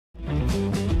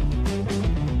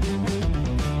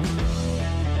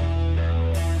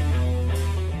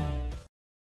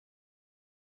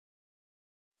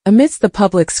Amidst the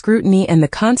public scrutiny and the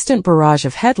constant barrage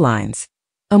of headlines,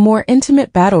 a more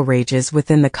intimate battle rages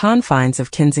within the confines of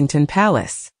Kensington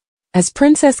Palace. As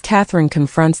Princess Catherine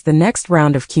confronts the next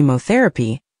round of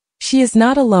chemotherapy, she is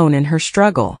not alone in her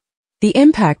struggle. The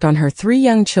impact on her 3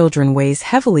 young children weighs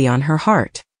heavily on her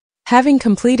heart. Having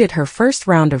completed her first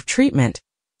round of treatment,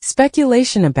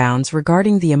 speculation abounds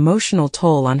regarding the emotional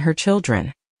toll on her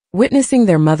children. Witnessing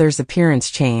their mother's appearance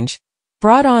change,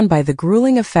 brought on by the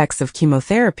grueling effects of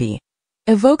chemotherapy,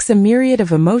 evokes a myriad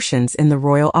of emotions in the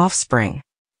royal offspring.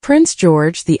 Prince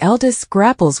George, the eldest,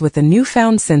 grapples with a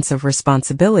newfound sense of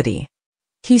responsibility.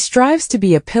 He strives to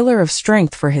be a pillar of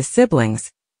strength for his siblings,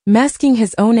 masking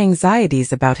his own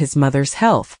anxieties about his mother's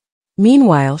health.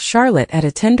 Meanwhile, Charlotte, at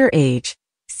a tender age,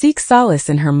 seeks solace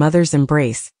in her mother's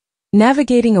embrace,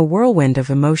 navigating a whirlwind of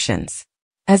emotions.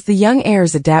 As the young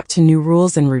heirs adapt to new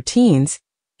rules and routines,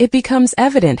 it becomes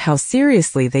evident how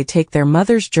seriously they take their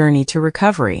mother's journey to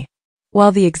recovery.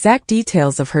 While the exact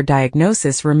details of her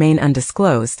diagnosis remain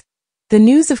undisclosed, the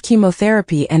news of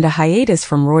chemotherapy and a hiatus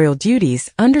from royal duties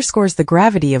underscores the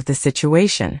gravity of the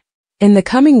situation. In the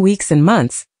coming weeks and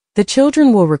months, the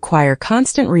children will require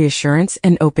constant reassurance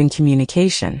and open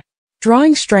communication.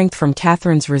 Drawing strength from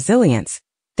Catherine's resilience,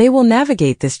 they will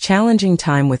navigate this challenging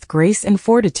time with grace and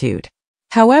fortitude.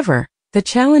 However, the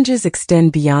challenges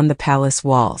extend beyond the palace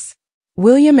walls.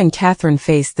 William and Catherine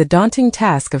face the daunting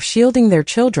task of shielding their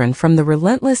children from the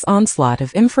relentless onslaught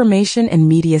of information and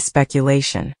media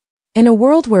speculation. In a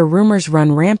world where rumors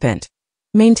run rampant,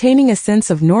 maintaining a sense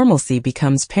of normalcy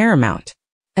becomes paramount.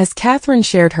 As Catherine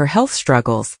shared her health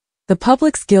struggles, the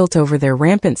public's guilt over their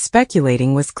rampant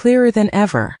speculating was clearer than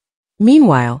ever.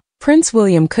 Meanwhile, Prince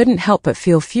William couldn't help but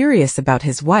feel furious about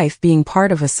his wife being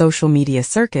part of a social media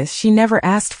circus she never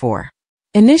asked for.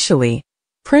 Initially,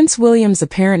 Prince William's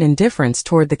apparent indifference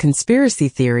toward the conspiracy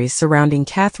theories surrounding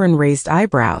Catherine raised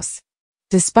eyebrows.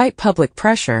 Despite public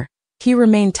pressure, he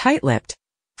remained tight-lipped,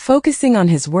 focusing on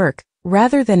his work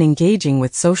rather than engaging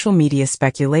with social media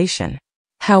speculation.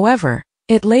 However,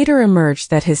 it later emerged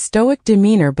that his stoic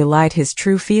demeanor belied his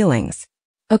true feelings.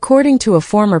 According to a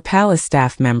former palace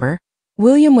staff member,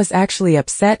 William was actually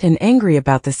upset and angry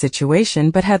about the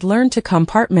situation but had learned to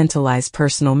compartmentalize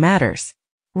personal matters.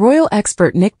 Royal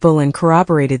expert Nick Bullen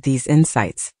corroborated these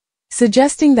insights,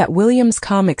 suggesting that William's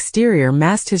calm exterior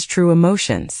masked his true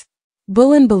emotions.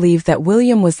 Bullen believed that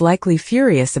William was likely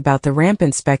furious about the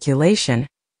rampant speculation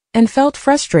and felt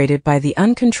frustrated by the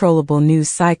uncontrollable news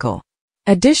cycle.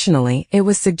 Additionally, it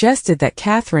was suggested that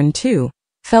Catherine, too,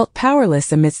 felt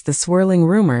powerless amidst the swirling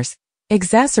rumors,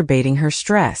 exacerbating her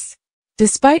stress.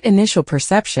 Despite initial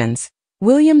perceptions,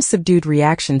 William's subdued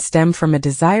reaction stemmed from a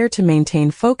desire to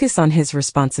maintain focus on his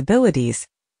responsibilities,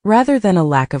 rather than a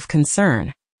lack of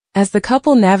concern. As the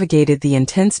couple navigated the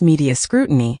intense media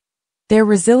scrutiny, their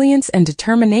resilience and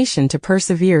determination to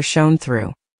persevere shone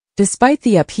through. Despite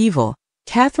the upheaval,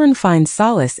 Catherine finds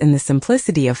solace in the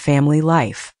simplicity of family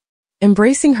life.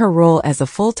 Embracing her role as a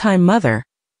full-time mother,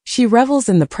 she revels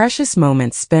in the precious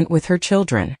moments spent with her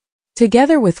children.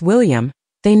 Together with William,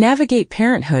 they navigate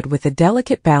parenthood with a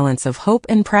delicate balance of hope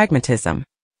and pragmatism.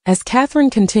 As Catherine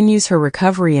continues her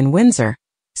recovery in Windsor,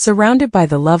 surrounded by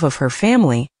the love of her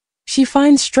family, she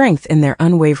finds strength in their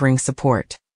unwavering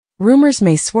support. Rumors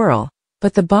may swirl,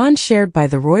 but the bond shared by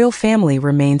the royal family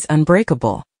remains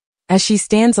unbreakable. As she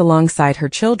stands alongside her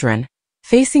children,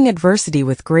 facing adversity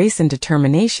with grace and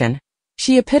determination,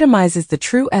 she epitomizes the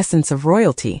true essence of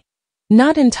royalty,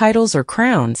 not in titles or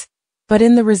crowns, but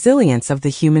in the resilience of the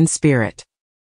human spirit.